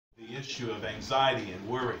issue of anxiety and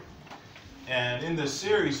worry. And in this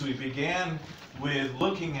series, we began with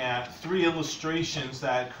looking at 3 illustrations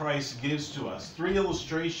that Christ gives to us. 3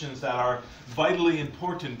 illustrations that are vitally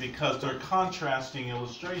important because they're contrasting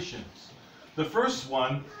illustrations. The first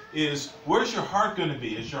one is, where's your heart going to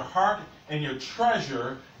be? Is your heart and your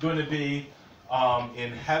treasure going to be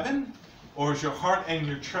in heaven? Or is your heart and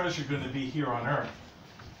your treasure going to be here on earth?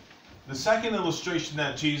 The second illustration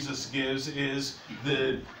that Jesus gives is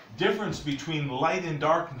the difference between light and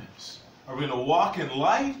darkness. Are we going to walk in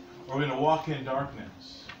light, or are we going to walk in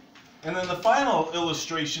darkness? And then the final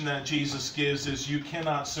illustration that Jesus gives is you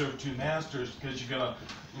cannot serve 2 masters, because you're going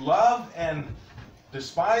to love and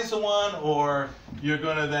despise the one, or you're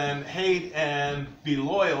going to then hate and be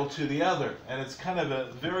loyal to the other. And it's kind of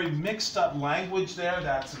a very mixed up language there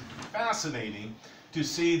that's fascinating to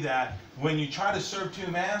see that when you try to serve 2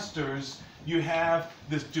 masters, you have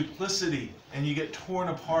this duplicity and you get torn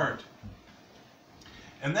apart.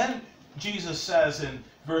 And then Jesus says in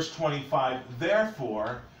verse 25,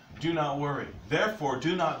 therefore, do not worry. Therefore,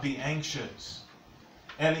 do not be anxious.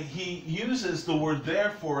 And he uses the word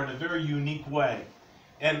therefore in a very unique way.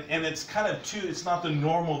 And it's kind of it's not the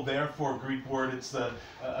normal therefore Greek word. It's a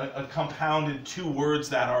compounded 2 words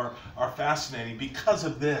that are fascinating because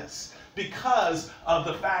of this. Because of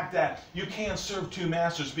the fact that you can't serve 2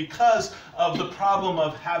 masters. Because of the problem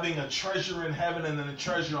of having a treasure in heaven and then a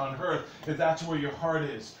treasure on earth, if that's where your heart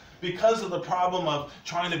is. Because of the problem of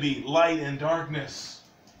trying to be light and darkness.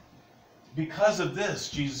 Because of this,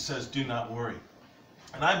 Jesus says, do not worry.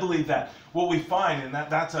 And I believe that what we find, and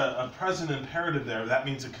that's a present imperative there, that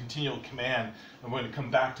means a continual command. And we're going to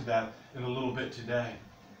come back to that in a little bit today.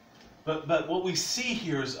 But what we see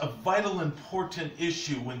here is a vital important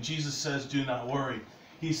issue when Jesus says do not worry.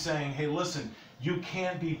 He's saying, hey, listen, you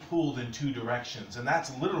can't be pulled in 2 directions. And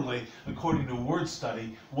that's literally, according to word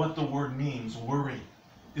study, what the word means, worry,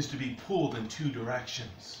 is to be pulled in 2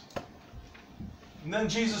 directions. And then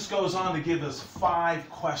Jesus goes on to give us 5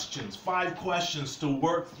 questions. 5 questions to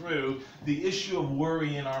work through the issue of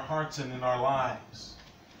worry in our hearts and in our lives.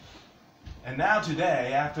 And now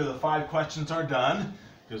today, after the 5 questions are done,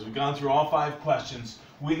 because we've gone through all 5 questions,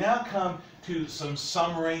 we now come to some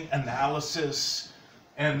summary analysis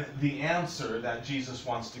and the answer that Jesus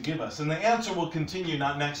wants to give us. And the answer will continue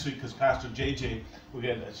not next week because Pastor JJ will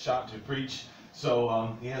get a shot to preach.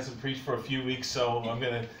 So he hasn't preached for a few weeks, so we're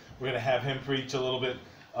going to have him preach a little bit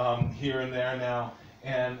here and there now.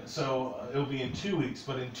 And so it'll be in 2 weeks.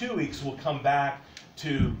 But in 2 weeks, we'll come back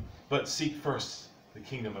to, but seek first the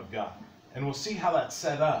kingdom of God. And we'll see how that's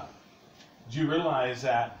set up. Do you realize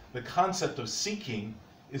that the concept of seeking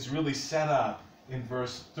is really set up in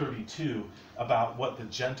verse 32 about what the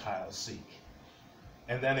Gentiles seek?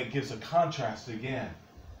 And then it gives a contrast again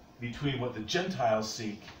between what the Gentiles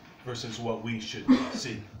seek versus what we should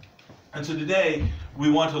seek. And so today,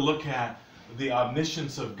 we want to look at the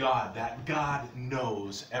omniscience of God, that God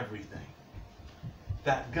knows everything.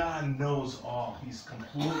 That God knows all. He's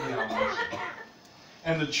completely omniscient.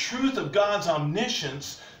 And the truth of God's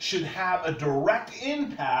omniscience should have a direct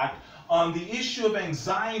impact on the issue of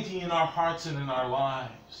anxiety in our hearts and in our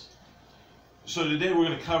lives. So today we're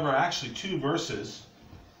going to cover actually 2 verses.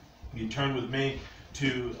 You turn with me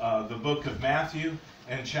to the book of Mathew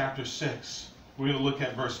and chapter 6. We're going to look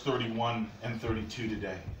at verse 31 and 32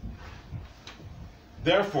 today.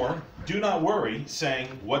 Therefore, do not worry, saying,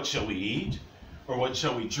 what shall we eat? Or what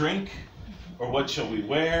shall we drink? Or what shall we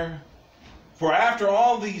wear? For after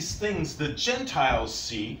all these things the Gentiles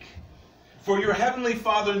seek, for your heavenly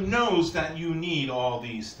Father knows that you need all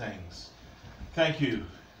these things. Thank you,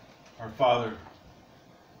 our Father,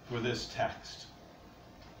 for this text.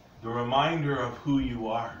 The reminder of who you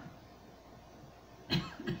are.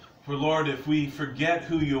 For Lord, if we forget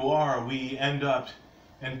who you are, we end up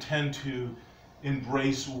and tend to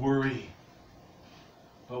embrace worry.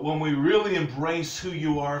 But when we really embrace who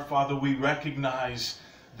you are, Father, we recognize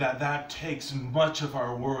that that takes much of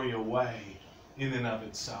our worry away in and of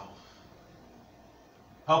itself.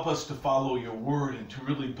 Help us to follow your word and to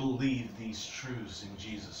really believe these truths in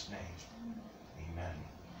Jesus' name. Amen.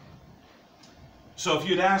 So if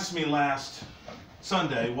you'd asked me last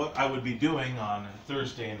Sunday what I would be doing on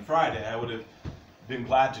Thursday and Friday, I would have been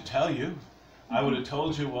glad to tell you. I would have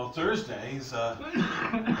told you, well, Thursday's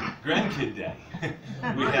grandkid day.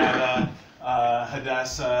 We had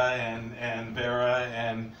Hadassah and Vera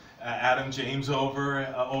and Adam James over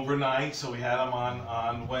overnight, so we had him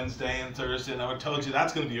on Wednesday and Thursday, and I told you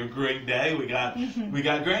that's going to be a great day. We got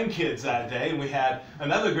grandkids that day, and we had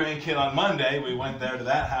another grandkid on Monday. We went there to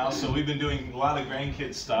that house, so we've been doing a lot of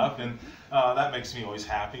grandkid stuff, and that makes me always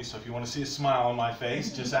happy. So if you want to see a smile on my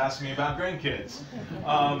face, just ask me about grandkids.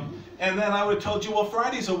 And then I would have told you, well,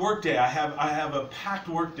 Friday's a work day. I have a packed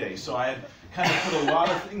work day, so I had kind of put a lot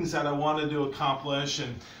of things that I wanted to accomplish,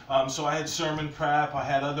 and so I had sermon prep, I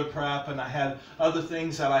had other prep, and I had other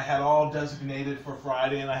things that I had all designated for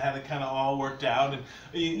Friday, and I had it kind of all worked out. And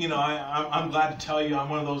you know, I'm glad to tell you, I'm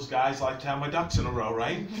one of those guys like to have my ducks in a row,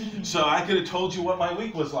 right? So I could have told you what my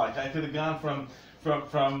week was like. I could have gone from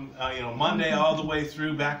you know, Monday all the way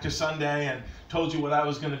through back to Sunday and told you what I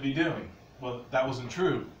was going to be doing. Well, that wasn't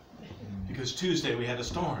true, because Tuesday we had a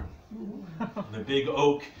storm. The big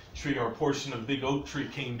oak tree, or a portion of the big oak tree,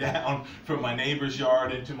 came down from my neighbor's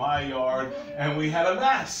yard into my yard, and we had a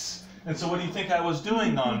mess. And so what do you think I was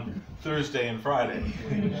doing on Thursday and Friday?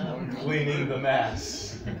 Cleaning the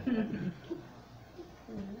mess.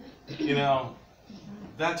 You know,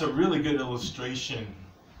 that's a really good illustration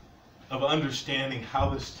of understanding how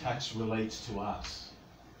this text relates to us.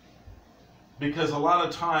 Because a lot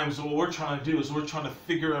of times what we're trying to do is we're trying to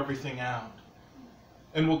figure everything out.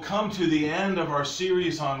 And we'll come to the end of our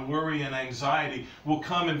series on worry and anxiety. We'll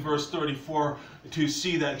come in verse 34 to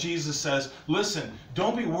see that Jesus says, listen,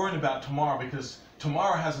 don't be worried about tomorrow, because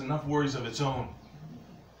tomorrow has enough worries of its own.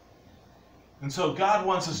 And so God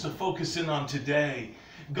wants us to focus in on today.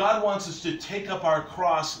 God wants us to take up our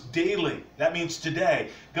cross daily. That means today.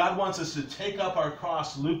 God wants us to take up our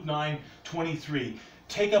cross, Luke 9:23.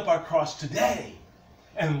 Take up our cross today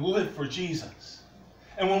and live for Jesus.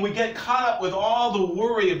 And when we get caught up with all the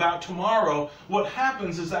worry about tomorrow, what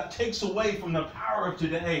happens is that takes away from the power of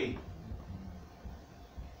today.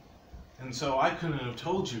 And so I couldn't have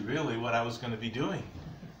told you really what I was going to be doing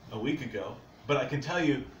a week ago. But I can tell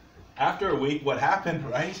you, after a week, what happened,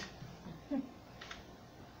 right? And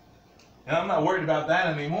I'm not worried about that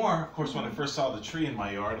anymore. Of course, when I first saw the tree in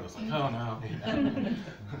my yard, I was like, oh no.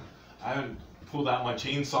 I haven't pulled out my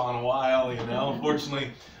chainsaw in a while, you know.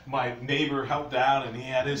 Fortunately, my neighbor helped out, and he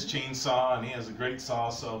had his chainsaw, and he has a great saw,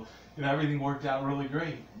 so you know, everything worked out really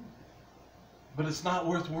great. But it's not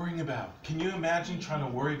worth worrying about. Can you imagine trying to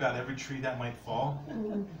worry about every tree that might fall?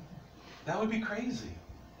 That would be crazy.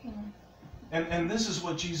 And this is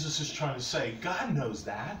what Jesus is trying to say. God knows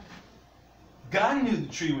that. God knew the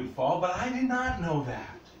tree would fall, but I did not know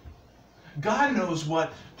that. God knows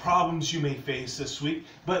what problems you may face this week,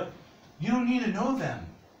 but you don't need to know them.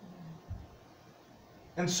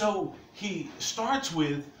 And so he starts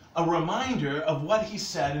with a reminder of what he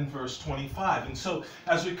said in verse 25. And so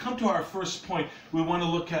as we come to our first point, we want to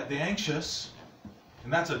look at the anxious.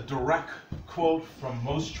 And that's a direct quote from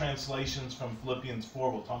most translations from Philippians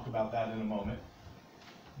 4. We'll talk about that in a moment.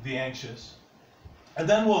 The anxious. And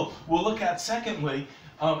then we'll look at, secondly,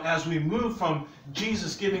 as we move from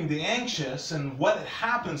Jesus giving the anxious and what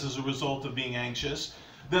happens as a result of being anxious,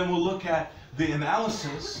 then we'll look at the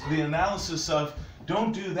analysis of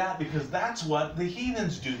don't do that, because that's what the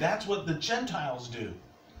heathens do. That's what the Gentiles do.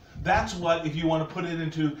 That's what, if you want to put it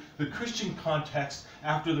into the Christian context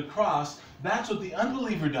after the cross, that's what the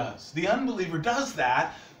unbeliever does. The unbeliever does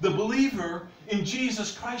that. The believer in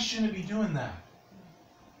Jesus Christ shouldn't be doing that.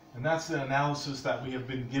 And that's the analysis that we have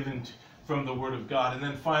been given from the Word of God. And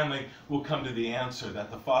then finally, we'll come to the answer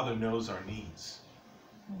that the Father knows our needs.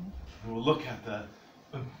 And we'll look at the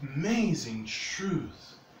amazing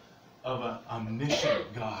truth of an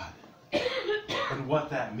omniscient God and what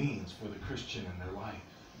that means for the Christian in their life.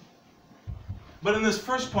 But in this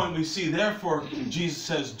first point we see, therefore, Jesus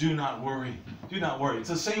says, do not worry. Do not worry. It's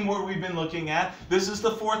the same word we've been looking at. This is the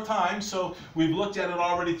fourth time, so we've looked at it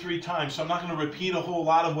already 3 times. So I'm not going to repeat a whole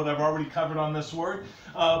lot of what I've already covered on this word.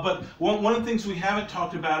 But one of the things we haven't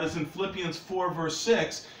talked about is in Philippians 4, verse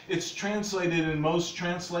 6. It's translated in most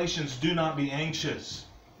translations, do not be anxious.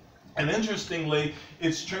 And interestingly,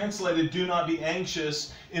 it's translated, do not be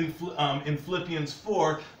anxious in Philippians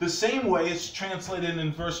 4, the same way it's translated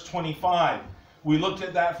in verse 25. We looked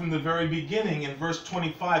at that from the very beginning in verse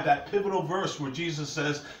 25, that pivotal verse where Jesus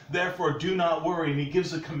says, therefore do not worry, and he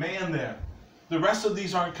gives a command there. The rest of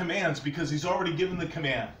these aren't commands because he's already given the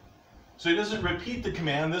command. So he doesn't repeat the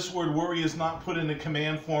command. This word worry is not put in a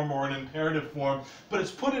command form or an imperative form, but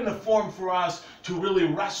it's put in a form for us to really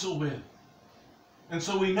wrestle with. And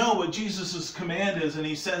so we know what Jesus' command is, and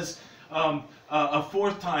he says a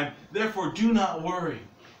fourth time, therefore do not worry,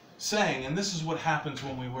 saying, and this is what happens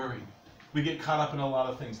when we worry. We get caught up in a lot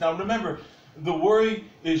of things. Now remember, the worry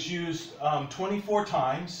is used 24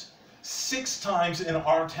 times, 6 times in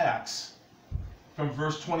our text, from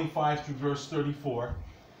verse 25 through verse 34.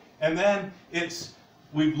 And then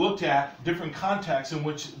we've looked at different contexts in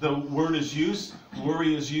which the word is used.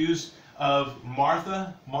 Worry is used of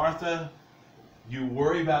Martha. Martha, you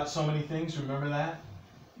worry about so many things, remember that?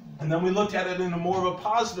 And then we looked at it in a more of a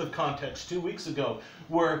positive context 2 weeks ago,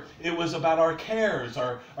 where it was about our cares,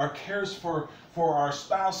 our cares for our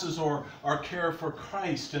spouses, or our care for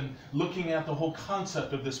Christ, and looking at the whole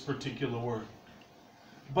concept of this particular word.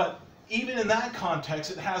 But even in that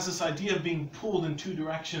context, it has this idea of being pulled in 2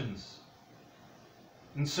 directions.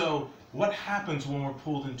 And so, what happens when we're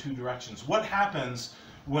pulled in 2 directions? What happens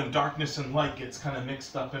when darkness and light gets kind of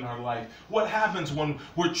mixed up in our life? What happens when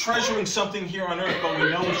we're treasuring something here on earth, but we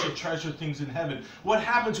know we should treasure things in heaven? What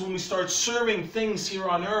happens when we start serving things here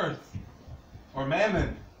on earth, or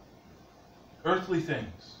mammon, earthly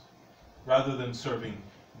things, rather than serving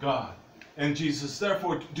God? And Jesus,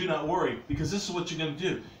 therefore, do not worry, because this is what you're going to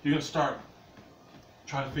do. You're going to start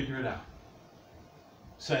trying to figure it out.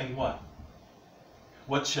 Saying what?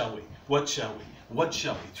 What shall we? What shall we? What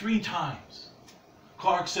shall we? 3 times.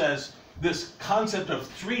 Clark says this concept of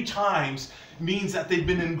 3 times means that they've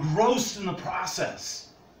been engrossed in the process.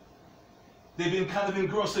 They've been kind of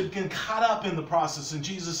engrossed. They've been caught up in the process. And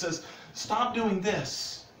Jesus says, stop doing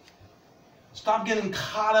this. Stop getting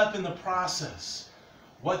caught up in the process.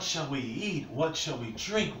 What shall we eat? What shall we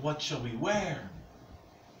drink? What shall we wear?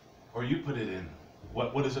 Or you put it in,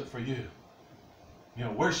 what is it for you? You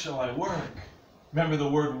know, where shall I work? Remember, the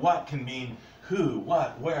word what can mean who,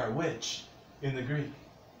 what, where, which in the Greek.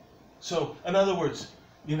 So, in other words,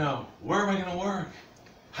 you know, where am I going to work?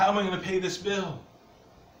 How am I going to pay this bill?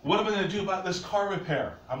 What am I going to do about this car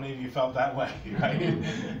repair? How many of you felt that way, right?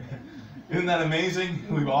 Isn't that amazing?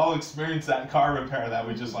 We've all experienced that car repair that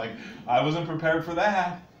we just like, I wasn't prepared for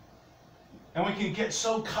that. And we can get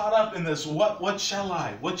so caught up in this, what shall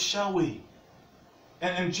I? What shall we?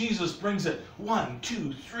 And Jesus brings it 1,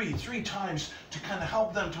 2, 3 times to kind of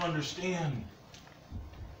help them to understand.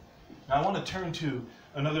 Now I want to turn to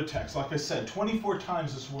another text. Like I said, 24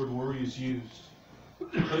 times this word worry is used.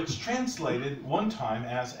 But it's translated one time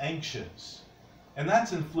as anxious. And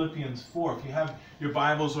that's in Philippians 4. If you have your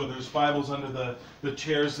Bibles, or there's Bibles under the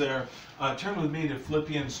chairs there, turn with me to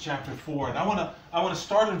Philippians chapter 4. And I want to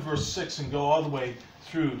start in verse 6 and go all the way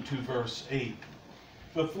through to verse 8.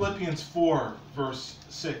 But Philippians 4, verse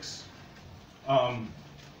 6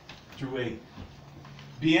 through 8.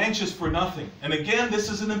 Be anxious for nothing. And again, this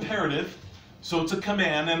is an imperative. So it's a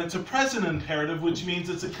command, and it's a present imperative, which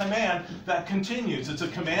means it's a command that continues. It's a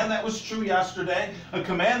command that was true yesterday, a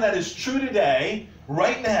command that is true today,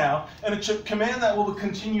 right now, and it's a command that will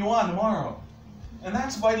continue on tomorrow. And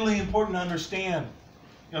that's vitally important to understand.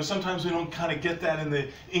 You know, sometimes we don't kind of get that in the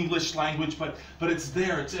English language, but it's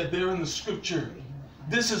there. It's there in the Scripture.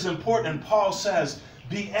 This is important. And Paul says,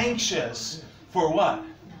 be anxious for what?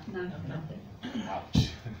 Nothing. Ouch.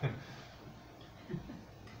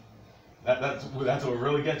 That's what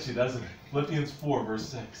really gets you, doesn't it? Philippians 4, verse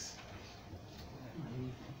 6.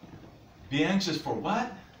 Be anxious for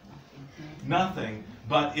what? Nothing,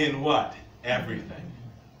 but in what? Everything.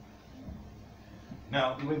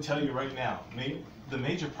 Now, let me tell you right now, the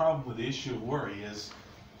major problem with the issue of worry is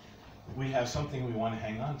we have something we want to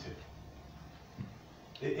hang on to.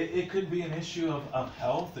 It could be an issue of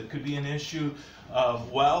health. It could be an issue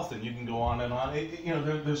of wealth, and you can go on and on.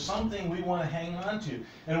 There's something we want to hang on to.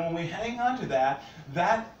 And when we hang on to that,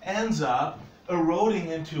 that ends up eroding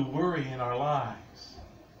into worry in our lives.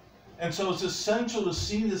 And so it's essential to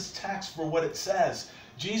see this text for what it says.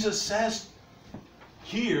 Jesus says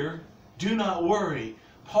here, do not worry.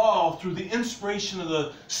 Paul, through the inspiration of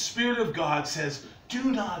the Spirit of God, says,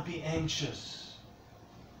 do not be anxious.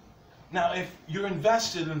 Now, if you're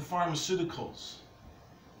invested in pharmaceuticals,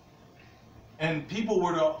 and people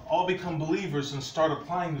were to all become believers and start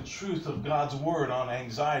applying the truth of God's Word on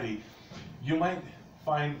anxiety, you might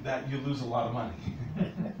find that you lose a lot of money.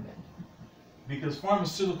 Because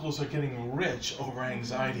pharmaceuticals are getting rich over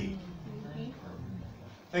anxiety.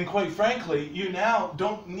 And quite frankly, you now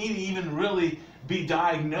don't need to even really be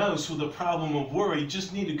diagnosed with a problem of worry. You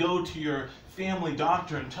just need to go to your family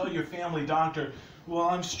doctor and tell your family doctor, well,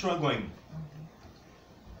 I'm struggling.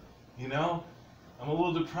 You know, I'm a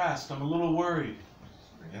little depressed. I'm a little worried.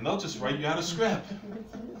 And they'll just write you out a script.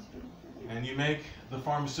 And you make the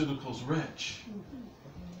pharmaceuticals rich.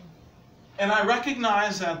 And I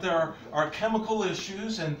recognize that there are chemical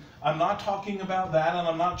issues, and I'm not talking about that, and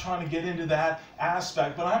I'm not trying to get into that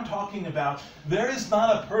aspect, but I'm talking about there is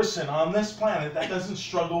not a person on this planet that doesn't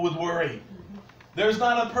struggle with worry. There's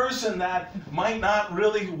not a person that might not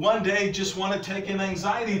really one day just want to take an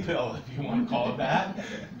anxiety pill, if you want to call it that.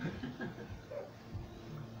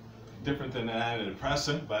 Different than an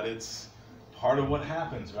antidepressant, but it's part of what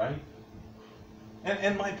happens, right?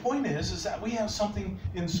 And my point is that we have something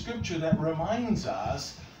in Scripture that reminds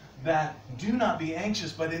us that do not be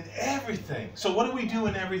anxious, but in everything. So what do we do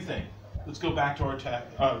in everything? Let's go back to our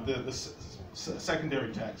the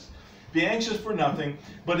secondary text. Be anxious for nothing,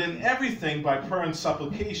 but in everything by prayer and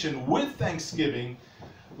supplication with thanksgiving,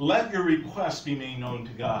 let your requests be made known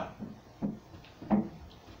to God.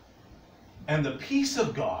 And the peace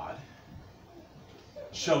of God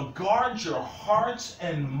shall guard your hearts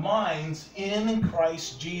and minds in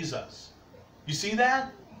Christ Jesus. You see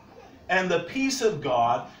that? And the peace of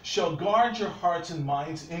God shall guard your hearts and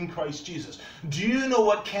minds in Christ Jesus. Do you know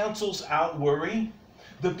what cancels out worry?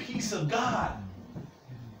 The peace of God.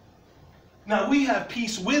 Now, we have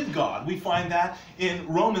peace with God. We find that in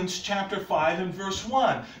Romans chapter 5 and verse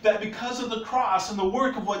 1. That because of the cross and the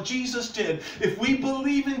work of what Jesus did, if we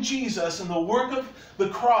believe in Jesus and the work of the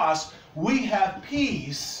cross, we have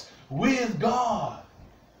peace with God.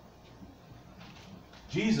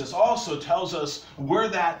 Jesus also tells us we're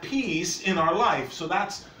that peace in our life. So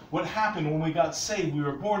that's what happened when we got saved. We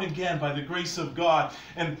were born again by the grace of God.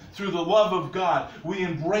 And through the love of God, we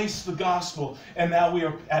embraced the gospel. And now we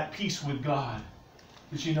are at peace with God.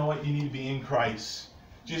 But you know what? You need to be in Christ.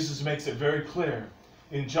 Jesus makes it very clear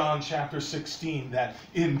in John chapter 16 that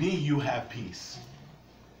in me you have peace.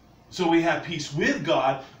 So we have peace with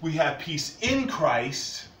God. We have peace in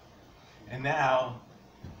Christ. And now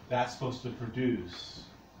that's supposed to produce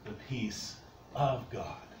the peace of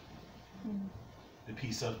God. The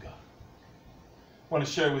peace of God. I want to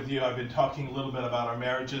share with you, I've been talking a little bit about our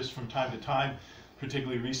marriages from time to time,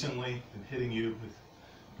 particularly recently, been hitting you with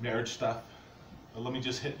marriage stuff. But let me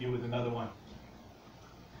just hit you with another one.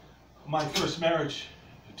 My first marriage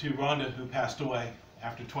to Rhonda, who passed away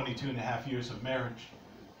after 22 and a half years of marriage.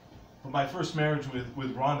 But my first marriage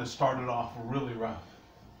with Rhonda started off really rough.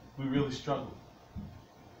 We really struggled.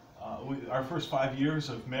 Our first 5 years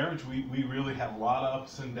of marriage, we really had a lot of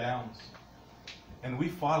ups and downs. And we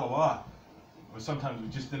fought a lot. Or sometimes we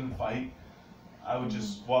just didn't fight. I would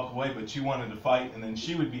just walk away, but she wanted to fight, and then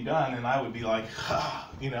she would be done, and I would be like,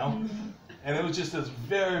 you know. And it was just this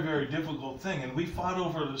very, very difficult thing. And we fought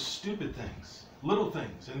over the stupid things, little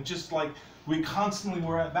things. And just like we constantly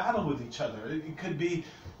were at battle with each other. It could be,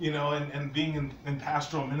 you know, and being in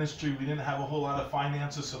pastoral ministry, we didn't have a whole lot of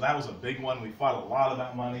finances, so that was a big one. We fought a lot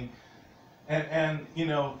about money. And you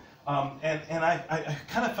know, and I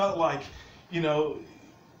kind of felt like, you know,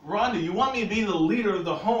 Rhonda, you want me to be the leader of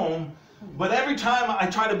the home, but every time I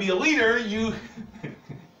try to be a leader, you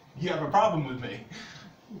have a problem with me.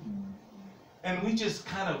 And we just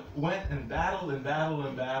kind of went and battled and battled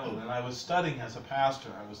and battled. And I was studying as a pastor.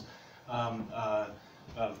 I was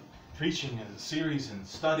preaching in a series and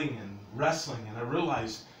studying and wrestling. And I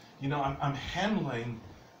realized, you know, I'm handling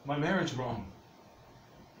my marriage wrong.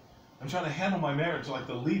 I'm trying to handle my marriage like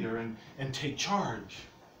the leader and take charge,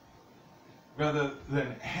 rather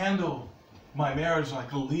than handle my marriage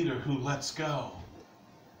like a leader who lets go.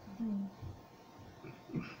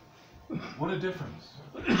 What a difference.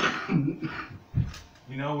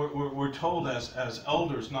 You know, we're told as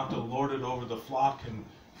elders not to lord it over the flock in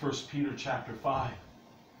 1 Peter chapter 5.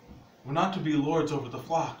 We're not to be lords over the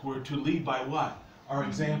flock. We're to lead by what? Our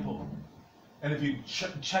example. And if you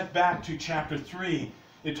check back to chapter 3,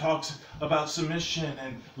 it talks about submission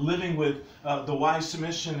and living with the wise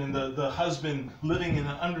submission and the husband living in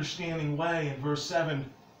an understanding way in verse 7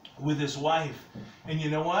 with his wife. And you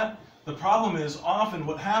know what? The problem is often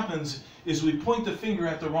what happens is we point the finger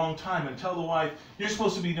at the wrong time and tell the wife, you're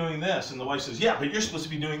supposed to be doing this. And the wife says, yeah, but you're supposed to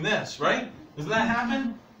be doing this, right? Doesn't that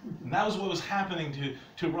happen? And that was what was happening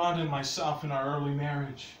to Rhonda and myself in our early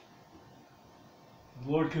marriage.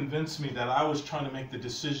 The Lord convinced me that I was trying to make the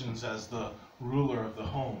decisions as the ruler of the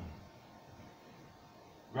home,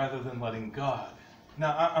 rather than letting God.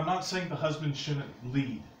 Now, I'm not saying the husband shouldn't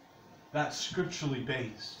lead. That's scripturally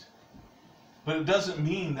based. But it doesn't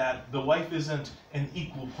mean that the wife isn't an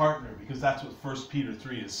equal partner, because that's what 1 Peter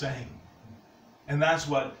 3 is saying. And that's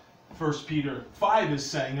what 1 Peter 5 is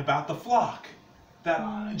saying about the flock.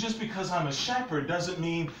 That just because I'm a shepherd doesn't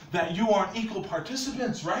mean that you aren't equal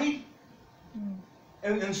participants, right?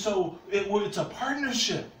 And so it's a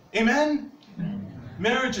partnership. Amen? Amen?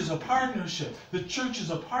 Marriage is a partnership. The church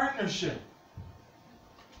is a partnership.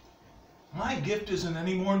 My gift isn't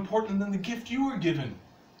any more important than the gift you were given.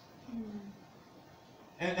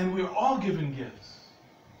 And we're all given gifts.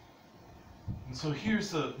 And so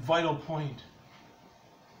here's the vital point.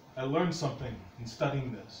 I learned something in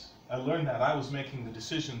studying this. I learned that I was making the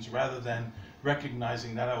decisions rather than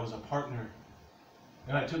recognizing that I was a partner.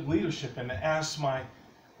 And I took leadership and asked my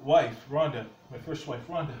wife, Rhonda, my first wife,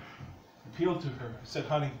 Rhonda, appealed to her. I said,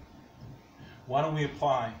 honey, why don't we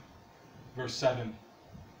apply verse 7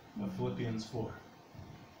 of Philippians 4?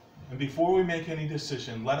 And before we make any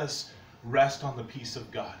decision, let us rest on the peace of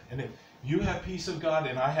God. And if you have peace of God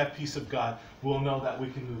and I have peace of God, we'll know that we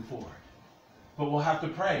can move forward. But we'll have to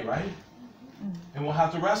pray, right? And we'll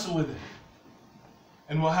have to wrestle with it.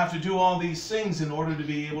 And we'll have to do all these things in order to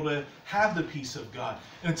be able to have the peace of God.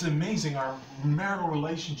 And it's amazing, our marital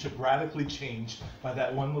relationship radically changed by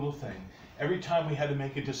that one little thing. Every time we had to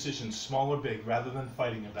make a decision, small or big, rather than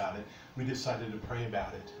fighting about it, we decided to pray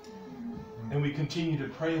about it. And we continued to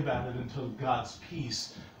pray about it until God's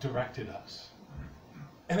peace directed us.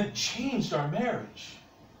 And it changed our marriage.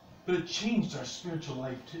 But it changed our spiritual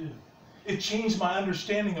life too. It changed my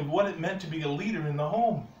understanding of what it meant to be a leader in the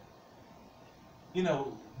home. You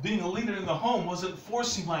know, being a leader in the home wasn't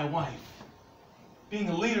forcing my wife. Being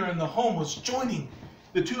a leader in the home was joining,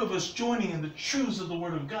 the two of us joining in the truths of the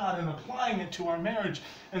Word of God and applying it to our marriage.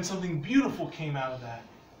 And something beautiful came out of that.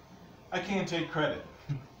 I can't take credit.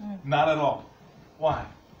 Not at all. Why?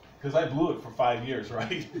 Because I blew it for 5 years,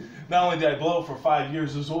 right? Not only did I blow it for 5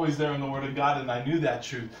 years, it was always there in the Word of God, and I knew that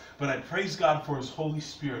truth. But I praise God for His Holy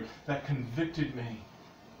Spirit that convicted me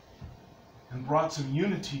and brought some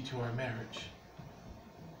unity to our marriage.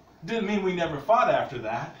 Didn't mean we never fought after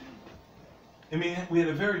that. I mean, we had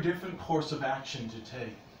a very different course of action to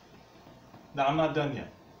take. Now, I'm not done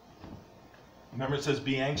yet. Remember, it says,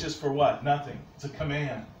 be anxious for what? Nothing. It's a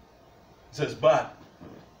command. It says, but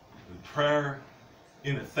with prayer,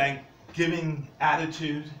 in a thanksgiving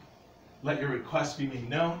attitude, let your requests be made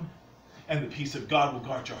known, and the peace of God will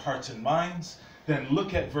guard your hearts and minds. Then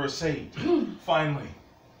look at verse 8. Finally.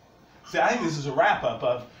 See, I think this is a wrap-up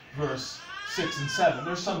of verse 6 and 7.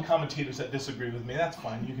 There's some commentators that disagree with me. That's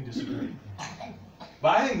fine. You can disagree.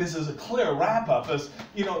 But I think this is a clear wrap-up. As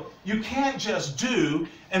you know, you can't just do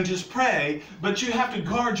and just pray, but you have to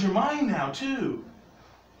guard your mind now, too.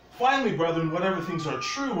 Finally, brethren, whatever things are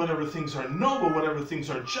true, whatever things are noble, whatever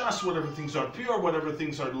things are just, whatever things are pure, whatever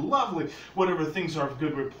things are lovely, whatever things are of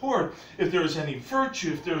good report, if there is any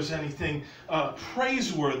virtue, if there is anything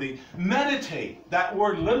praiseworthy, meditate. That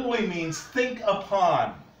word literally means think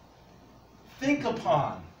upon. Think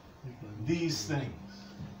upon these things.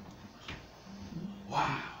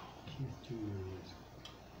 Wow.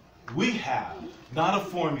 We have not a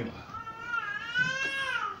formula.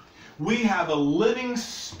 We have a living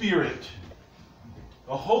Spirit,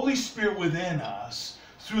 a Holy Spirit within us,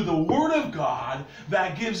 through the Word of God,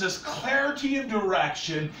 that gives us clarity of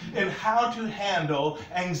direction in how to handle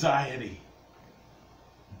anxiety.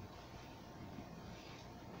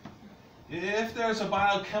 If there's a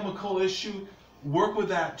biochemical issue, work with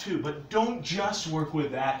that too. But don't just work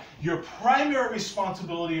with that. Your primary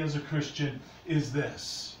responsibility as a Christian is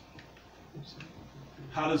this.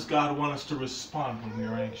 How does God want us to respond when we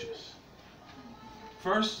are anxious?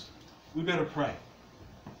 First, we better pray.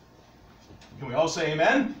 Can we all say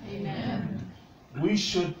amen? Amen. We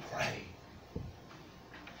should pray.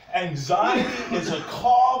 Anxiety is a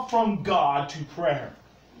call from God to prayer.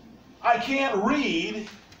 I can't read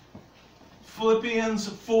Philippians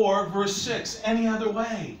 4, verse 6 any other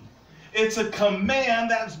way. It's a command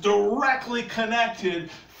that's directly connected,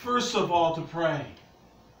 first of all, to pray.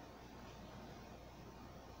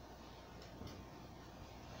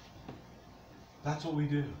 That's what we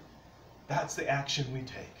do. That's the action we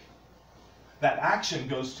take. That action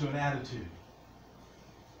goes to an attitude.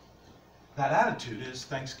 That attitude is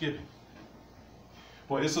thanksgiving.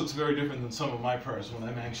 Boy, this looks very different than some of my prayers when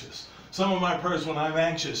I'm anxious. Some of my prayers when I'm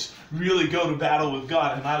anxious really go to battle with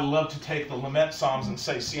God, and I love to take the lament psalms and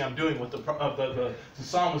say, see, I'm doing what the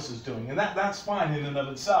psalmist is doing. And that's fine in and of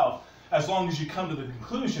itself, as long as you come to the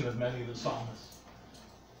conclusion of many of the psalmists.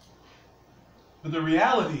 But the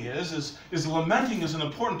reality is lamenting is an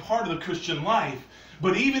important part of the Christian life.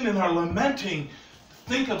 But even in our lamenting,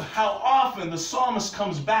 think of how often the psalmist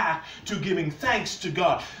comes back to giving thanks to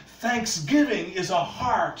God. Thanksgiving is a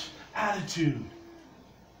heart attitude.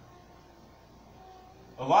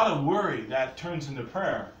 A lot of worry that turns into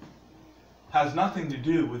prayer has nothing to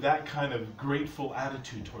do with that kind of grateful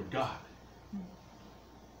attitude toward God.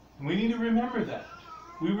 And we need to remember that.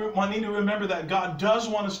 We need to remember that God does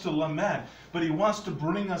want us to lament, but He wants to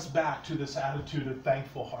bring us back to this attitude of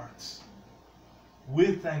thankful hearts.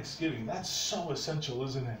 With thanksgiving. That's so essential,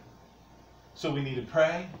 isn't it? So we need to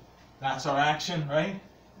pray. That's our action, right?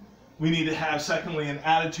 We need to have, secondly, an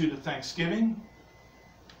attitude of thanksgiving.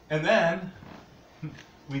 And then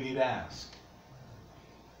we need to ask.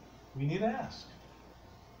 We need to ask.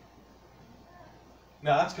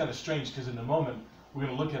 Now that's kind of strange because in a moment we're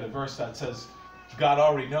going to look at a verse that says God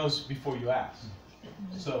already knows before you ask.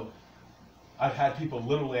 So I've had people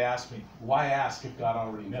literally ask me, why ask if God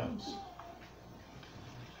already knows?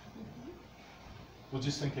 Well,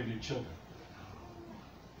 just think of your children.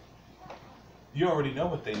 You already know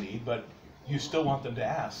what they need, but you still want them to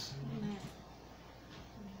ask.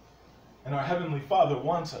 And our Heavenly Father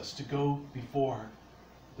wants us to go before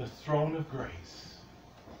the throne of grace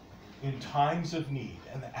in times of need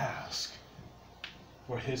and ask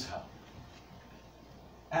for His help.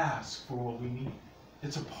 Ask for what we need.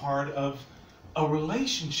 It's a part of a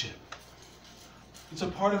relationship. It's a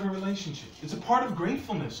part of a relationship. It's a part of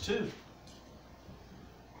gratefulness too.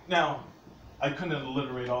 Now, I couldn't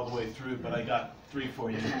alliterate all the way through, but I got 3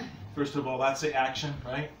 for you. First of all, that's the action,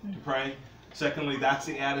 right? To pray. Secondly, that's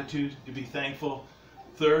the attitude, to be thankful.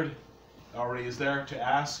 Third, already is there, to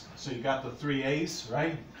ask. So you got the 3 A's,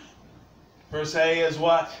 right? First A is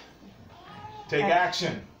what? Take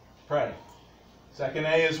action. Pray. Second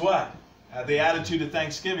A is what? Have the attitude of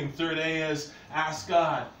thanksgiving. Third A is ask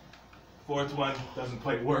God. Fourth one doesn't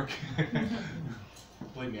quite work.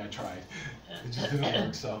 Believe me, I tried. It just didn't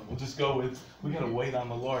work, so we'll just go with, we got to wait on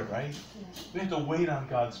the Lord, right? We have to wait on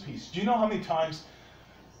God's peace. Do you know how many times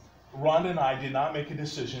Rhonda and I did not make a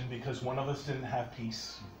decision because one of us didn't have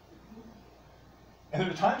peace? And there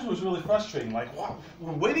were times it was really frustrating, like, wow,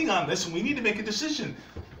 we're waiting on this and we need to make a decision.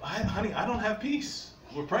 Honey, I don't have peace.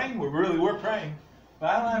 We're praying, we're praying, but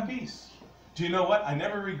I don't have peace. Do you know what? I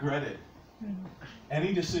never regretted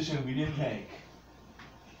any decision we didn't make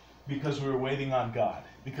because we were waiting on God.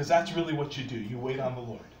 Because that's really what you do. You wait on the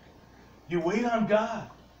Lord. You wait on God.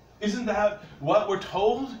 Isn't that what we're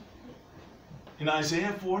told in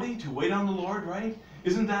Isaiah 40? To wait on the Lord, right?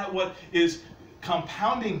 Isn't that what is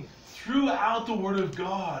compounding throughout the Word of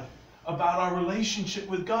God about our relationship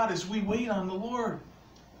with God as we wait on the Lord?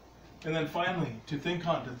 And then finally, to think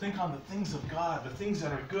on the things of God, the things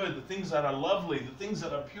that are good, the things that are lovely, the things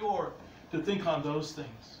that are pure, to think on those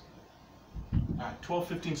things. All right,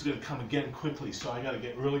 12:15 is going to come again quickly, so I got to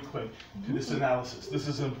get really quick to this analysis. This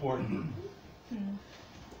is important.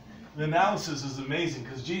 The analysis is amazing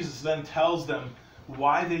because Jesus then tells them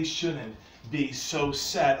why they shouldn't be so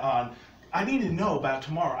set on, I need to know about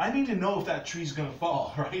tomorrow. I need to know if that tree's going to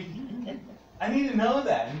fall, right? I need to know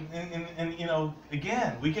that. And you know,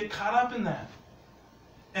 again, we get caught up in that.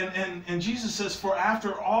 And Jesus says, for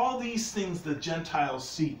after all these things the Gentiles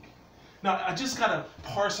seek. Now, I just got to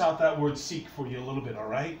parse out that word seek for you a little bit, all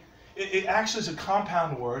right? It actually is a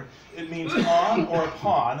compound word. It means on or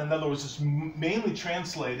upon. In other words, it's mainly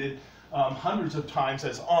translated hundreds of times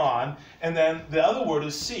as on. And then the other word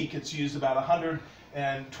is seek. It's used about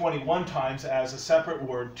 121 times as a separate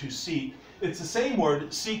word to seek. It's the same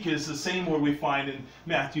word. Seek is the same word we find in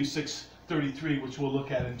Mathew 6:33, which we'll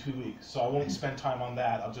look at in 2 weeks. So I won't spend time on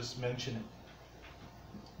that. I'll just mention it.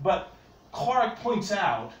 But Clark points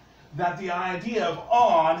out that the idea of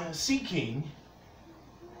on seeking,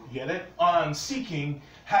 you get it? On seeking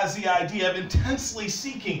has the idea of intensely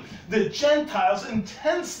seeking. The Gentiles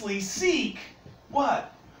intensely seek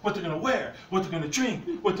what? What they're going to wear, what they're going to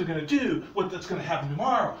drink, what they're going to do, what's going to happen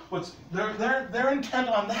tomorrow. They're intent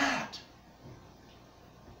on that.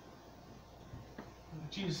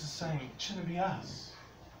 Jesus is saying it shouldn't be us.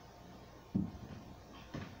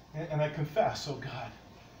 And I confess, oh God,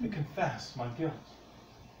 I confess my guilt.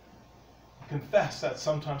 Confess that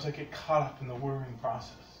sometimes I get caught up in the worrying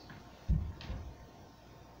process.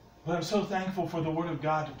 But I'm so thankful for the Word of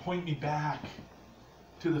God to point me back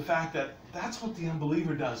to the fact that that's what the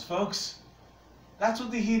unbeliever does, folks. That's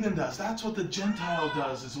what the heathen does. That's what the Gentile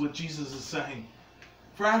does, is what Jesus is saying.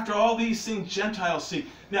 For after all these things Gentiles seek.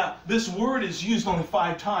 Now, this word is used only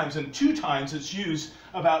 5 times, and 2 times it's used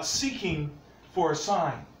about seeking for a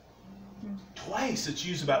sign. Twice it's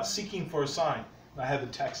used about seeking for a sign. I have the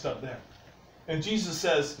text up there. And Jesus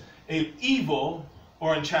says, an evil,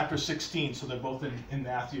 or in chapter 16, so they're both in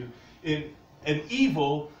Matthew, an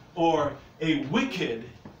evil or a wicked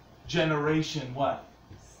generation, what?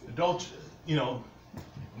 Adultery, you know,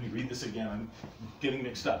 let me read this again, I'm getting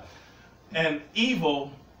mixed up. An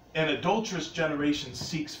evil and adulterous generation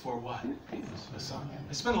seeks for what? A sign.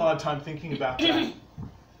 I spent a lot of time thinking about that.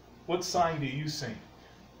 What sign do you see?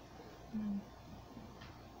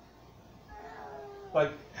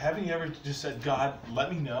 Like, haven't you ever just said, God,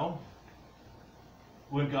 let me know?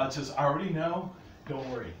 When God says, I already know, don't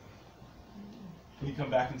worry. And you come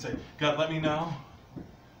back and say, God, let me know.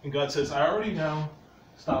 And God says, I already know,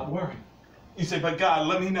 stop worrying. You say, but God,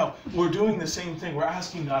 let me know. We're doing the same thing. We're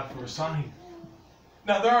asking God for a sign.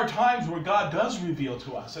 Now, there are times where God does reveal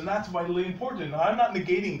to us, and that's vitally important. Now, I'm not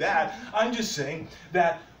negating that. I'm just saying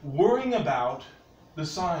that worrying about the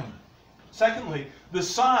sign. Secondly, the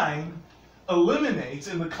sign eliminates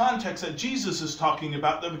in the context that Jesus is talking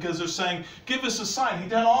about them, because they're saying, give us a sign. He'd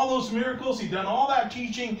done all those miracles, he'd done all that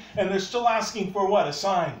teaching, and they're still asking for what? A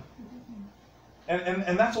sign.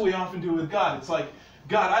 And that's what we often do with God. It's like,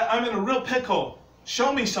 God, I'm in a real pickle.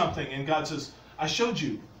 Show me something. And God says, I showed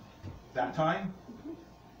you that time,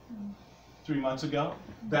 3 months ago,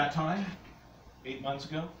 that time, 8 months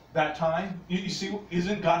ago, that time. You see,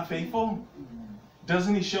 isn't God faithful?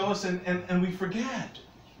 Doesn't he show us? And we forget.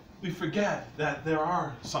 We forget that there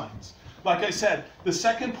are signs. Like I said, the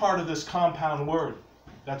second part of this compound word,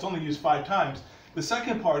 that's only used 5 times, the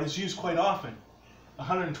second part is used quite often,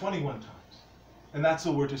 121 times. And that's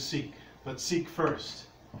the word to seek. But seek first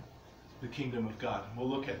the kingdom of God. And we'll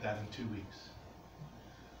look at that in 2 weeks.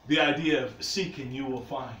 The idea of seek and you will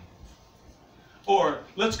find. Or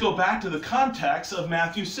let's go back to the context of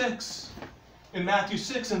Matthew 6. In Matthew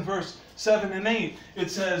 6 in verse 7 and 8,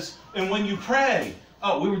 it says, and when you pray,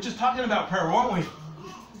 oh, we were just talking about prayer, weren't we?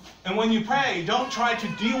 And when you pray, don't try to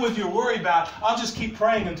deal with your worry about, I'll just keep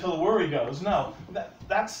praying until the worry goes. No,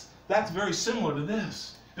 that's very similar to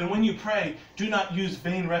this. And when you pray, do not use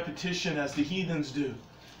vain repetition as the heathens do,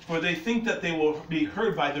 for they think that they will be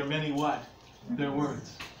heard by their many what? Their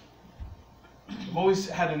words. I've always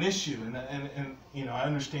had an issue, and you know, I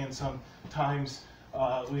understand sometimes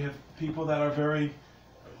we have people that are very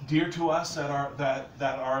dear to us that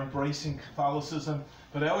are embracing Catholicism,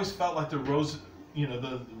 but I always felt like the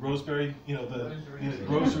roseberry,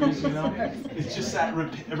 groceries, you know, it's just that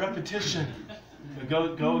repetition.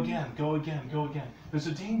 Go again, go again, go again. There's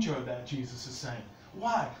a danger of that, Jesus is saying.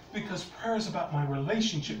 Why? Because prayer is about my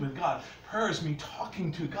relationship with God. Prayer is me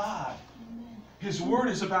talking to God. His word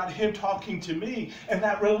is about him talking to me. And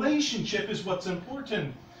that relationship is what's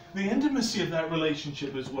important. The intimacy of that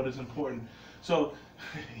relationship is what is important. So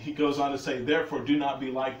he goes on to say, therefore, do not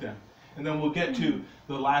be like them. And then we'll get to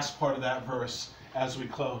the last part of that verse as we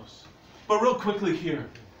close. But real quickly here,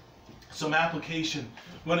 some application.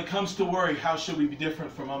 When it comes to worry, how should we be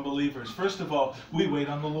different from unbelievers? First of all, we wait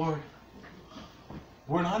on the Lord.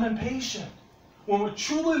 We're not impatient. When we're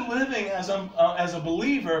truly living as a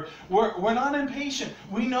believer, we're not impatient.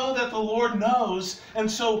 We know that the Lord knows,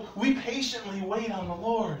 and so we patiently wait on the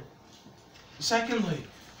Lord. Secondly,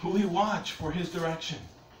 we watch for his direction.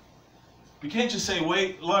 You can't just say,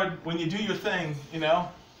 wait, Lord, when you do your thing, you know,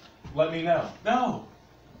 let me know. No.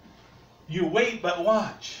 You wait, but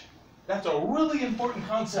watch. That's a really important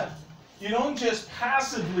concept. You don't just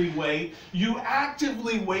passively wait, you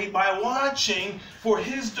actively wait by watching for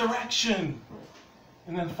his direction.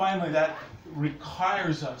 And then finally, that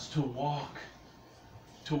requires us to walk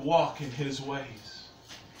in his ways.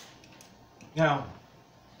 Now,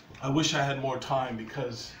 I wish I had more time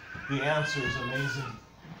because the answer is amazing.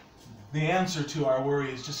 The answer to our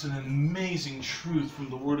worry is just an amazing truth from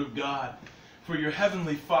the Word of God. For your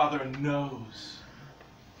Heavenly Father knows.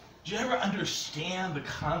 Do you ever understand the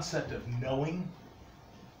concept of knowing?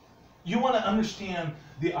 You want to understand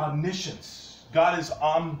the omniscience. God is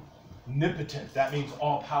omnipotent. That means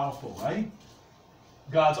all-powerful, right?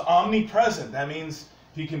 God's omnipresent. That means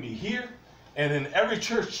he can be here and in every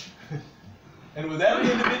church and with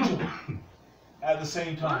every individual at the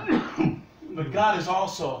same time. But God is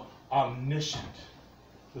also omniscient.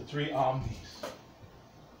 The 3 omnis.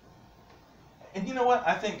 And you know what?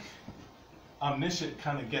 I think omniscient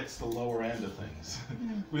kind of gets the lower end of things.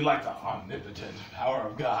 We like the omnipotent power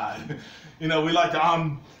of God. You know, we like the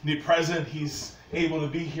omnipresent. He's able to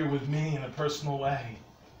be here with me in a personal way.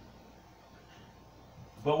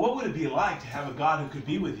 But what would it be like to have a God who could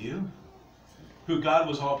be with you? Who God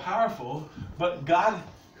was all powerful, but God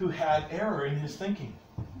who had error in his thinking.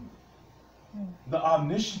 The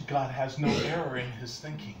omniscient God has no error in his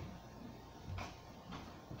thinking.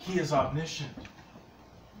 He is omniscient.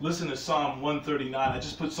 Listen to Psalm 139. I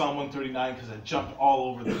just put Psalm 139 because I jumped all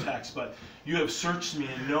over the text. But you have searched me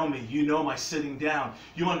and know me. You know my sitting down.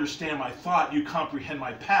 You understand my thought. You comprehend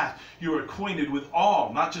my path. You are acquainted with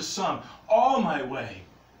all, not just some, all my way.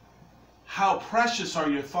 How precious are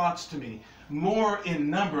your thoughts to me, more in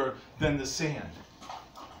number than the sand.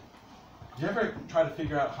 Do you ever try to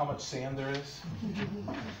figure out how much sand there is?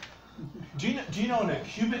 Do you know in a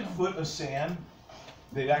cubic foot of sand,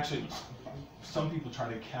 they've actually... Some people try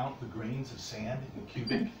to count the grains of sand in a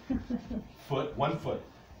cubic foot, 1 foot,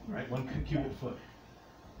 right? 1 cubic foot.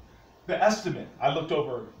 The estimate, I looked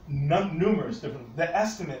over numerous different, the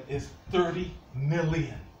estimate is 30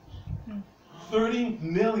 million. 30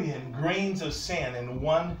 million grains of sand in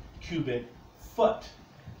 1 cubic foot. foot.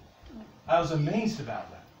 I was amazed about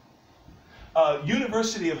that.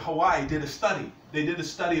 University of Hawaii did a study. They did a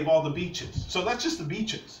study of all the beaches. So that's just the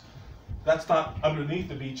beaches. That's not underneath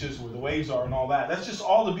the beaches where the waves are and all that. That's just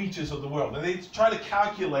all the beaches of the world. And they try to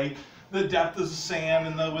calculate the depth of the sand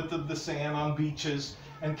and the width of the sand on beaches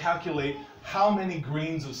and calculate how many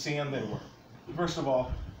grains of sand there were. First of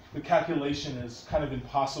all, the calculation is kind of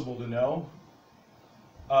impossible to know,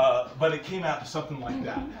 but it came out to something like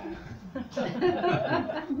that.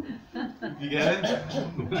 You get it?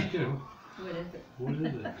 What is it? What is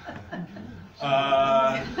it?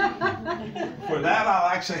 For that, I'll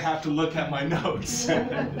actually have to look at my notes. I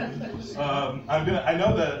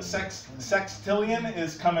know the sextillion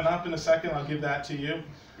is coming up in a second. I'll give that to you.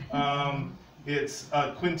 It's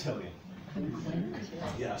quintillion.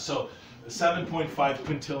 Yeah, so 7.5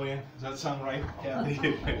 quintillion. Does that sound right, Kathy?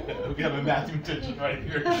 We have a mathematician right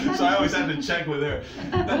here, so I always have to check with her.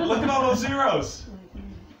 But look at all those zeros.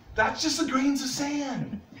 That's just the grains of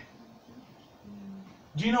sand.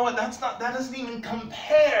 Do you know what? That doesn't even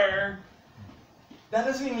compare. That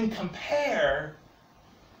doesn't even compare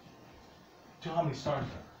to how many stars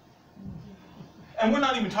there are. And we're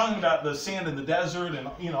not even talking about the sand in the desert and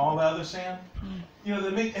all the other sand.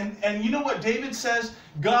 And you know what David says?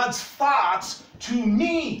 God's thoughts to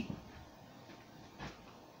me.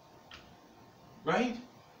 Right?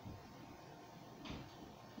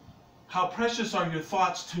 How precious are your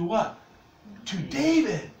thoughts to what? To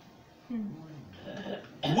David.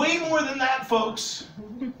 Way more than that, folks.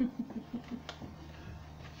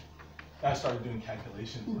 I started doing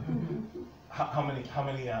calculations. How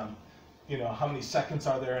many seconds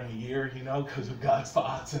are there in a year? Because of God's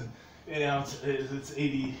thoughts, and it's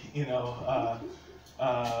 80.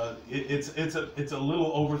 It's a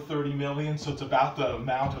little over 30 million, so it's about the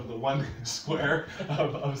amount of the 1 square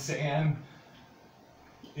of sand.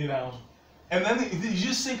 And then you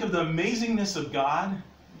just think of the amazingness of God.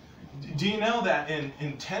 Do you know that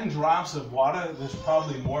in 10 drops of water, there's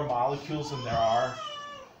probably more molecules than there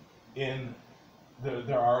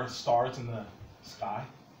are stars in the sky?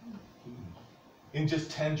 In just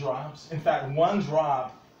 10 drops? In fact, 1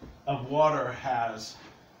 drop of water has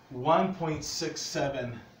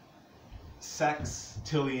 1.67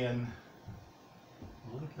 sextillion.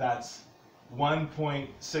 That's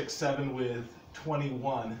 1.67 with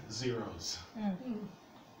 21 zeros.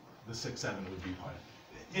 The 67 would be part of it.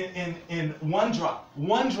 In 1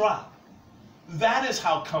 drop. That is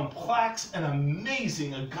how complex and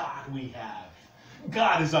amazing a God we have.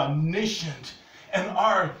 God is omniscient, and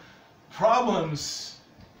our problems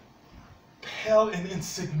pale in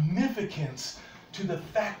insignificance to the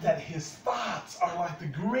fact that his thoughts are like the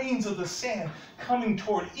grains of the sand coming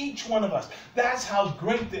toward each one of us. That's how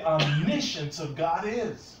great the omniscience of God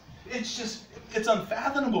is. It's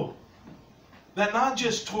unfathomable. That not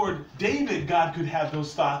just toward David God could have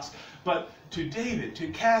those thoughts, but to David, to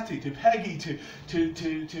Kathy, to Peggy, to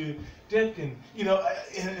Dick, and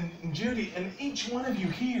and Judy, and each one of you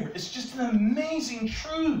here. It's just an amazing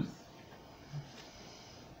truth.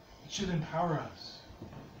 It should empower us.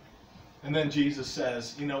 And then Jesus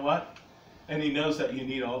says, you know what? And he knows that you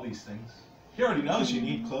need all these things. He already knows you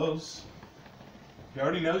need clothes. He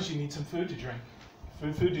already knows you need some food to drink,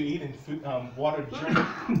 food to eat, and water to drink.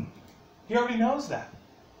 He already knows that.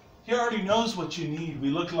 He already knows what you need. We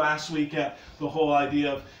looked last week at the whole idea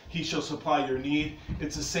of he shall supply your need.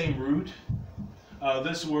 It's the same root.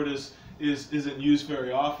 This word isn't used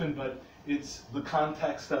very often, but it's the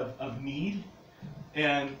context of need.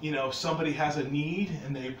 And if somebody has a need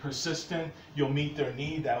and they're persistent, you'll meet their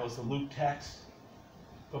need. That was the Luke text.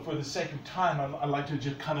 But for the sake of time, I'd like to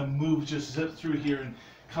just kind of zip through here and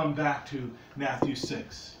come back to Matthew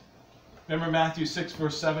 6. Remember Matthew 6,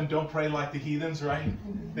 verse 7, don't pray like the heathens, right?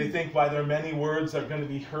 They think by their many words they're going to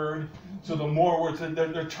be heard. So the more words,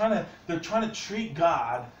 they're trying to treat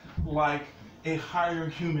God like a higher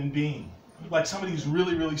human being. Like somebody who's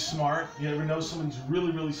really, really smart. You ever know somebody who's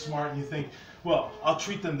really, really smart and you think, well, I'll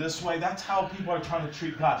treat them this way. That's how people are trying to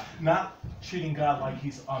treat God. Not treating God like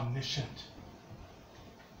he's omniscient.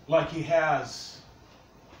 Like he has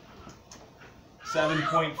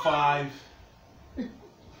 7.5...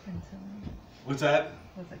 What's that?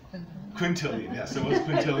 Was it quintillion? Quintillion, yes, it was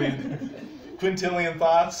quintillion. Quintillion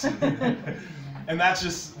thoughts. And that's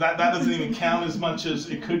just, that doesn't even count as much as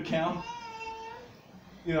it could count.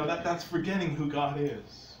 That's forgetting who God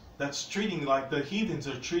is. That's treating, like the heathens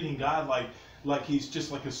are treating God like he's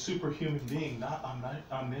just like a superhuman being, not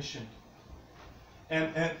omniscient.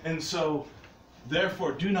 And so,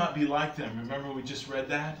 therefore, do not be like them. Remember we just read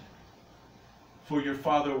that? For your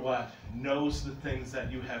Father what? Knows the things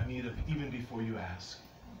that you have need of even before you ask.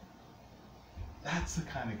 That's the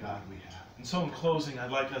kind of God we have. And so in closing,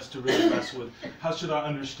 I'd like us to really wrestle with how should our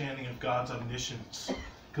understanding of God's omniscience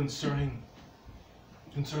concerning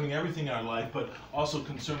everything in our life, but also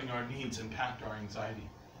concerning our needs impact our anxiety.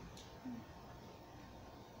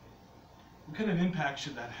 What kind of impact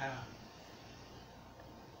should that have?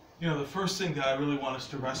 You know, the first thing that I really want us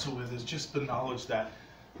to wrestle with is just the knowledge that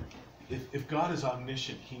if God is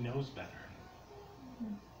omniscient, he knows better.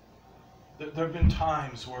 There have been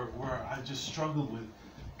times where I just struggled with,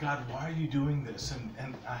 God, why are you doing this?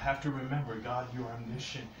 And I have to remember, God, you're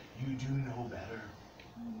omniscient. You do know better.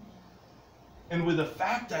 And with the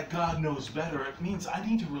fact that God knows better, it means I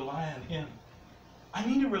need to rely on him. I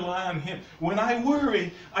need to rely on him. When I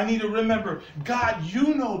worry, I need to remember, God,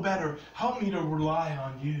 you know better. Help me to rely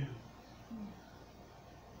on you.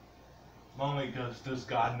 Not only does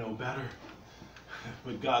God know better,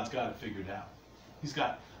 but God's got it figured out. He's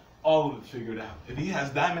got all of it figured out. If he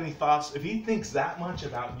has that many thoughts, if he thinks that much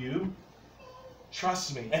about you,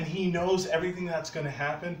 trust me, and he knows everything that's going to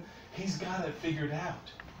happen, he's got it figured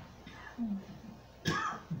out.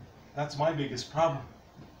 That's my biggest problem.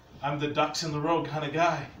 I'm the ducks in the row kind of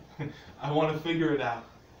guy. I want to figure it out.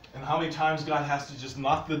 And how many times God has to just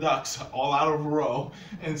knock the ducks all out of a row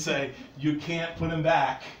and say, you can't put them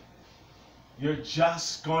back. You're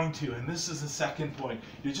just going to, and this is the second point,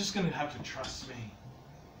 you're just going to have to trust me.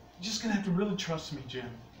 You're just going to have to really trust me, Jim.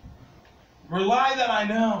 Rely that I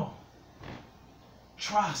know.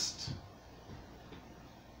 Trust.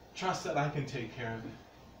 Trust that I can take care of it.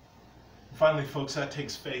 And finally, folks, that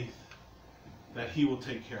takes faith that he will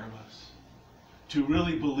take care of us. To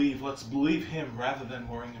really believe, let's believe him rather than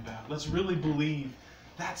worrying about it. Let's really believe.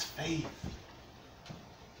 That's faith.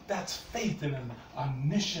 That's faith in an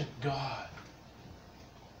omniscient God.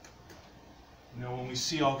 You know, when we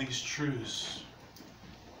see all these truths,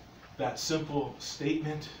 that simple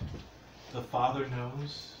statement, the Father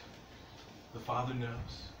knows,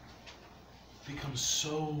 becomes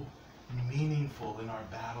so meaningful in our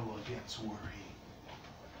battle against worry.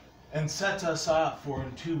 And sets us up for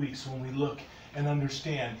in 2 weeks when we look and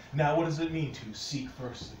understand, now what does it mean to seek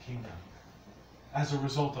first the kingdom? As a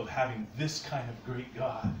result of having this kind of great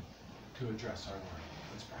God to address our worry.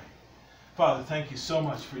 Let's pray. Father, thank you so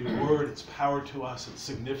much for your word, its power to us, its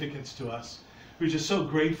significance to us. We're just so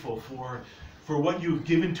grateful for what you've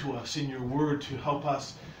given to us in your word to help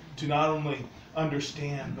us to not only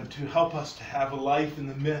understand, but to help us to have a life in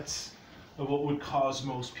the midst of what would cause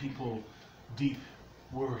most people deep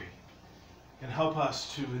worry. And help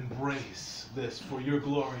us to embrace this for your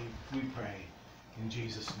glory, we pray. In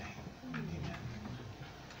Jesus' name, amen.